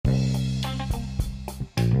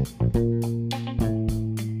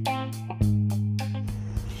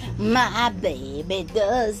My baby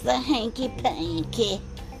does the hanky panky.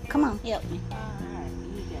 Come on, help me. Alright,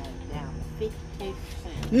 you got it down to 52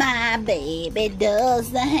 cents. My baby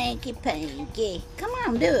does the hanky panky. Come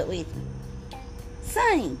on, do it with me.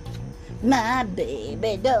 Sing. My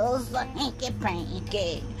baby does the hanky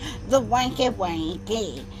panky, the wanky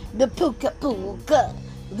wanky, the pooka pooka,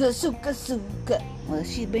 the suka suka. Well,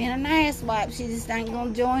 she's being an asswipe. She just ain't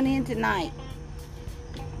gonna join in tonight.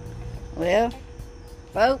 Well,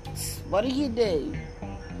 folks, what do you do?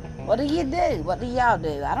 What do you do? What do y'all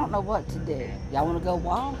do? I don't know what to do. Y'all want to go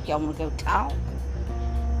walk? Y'all want to go talk?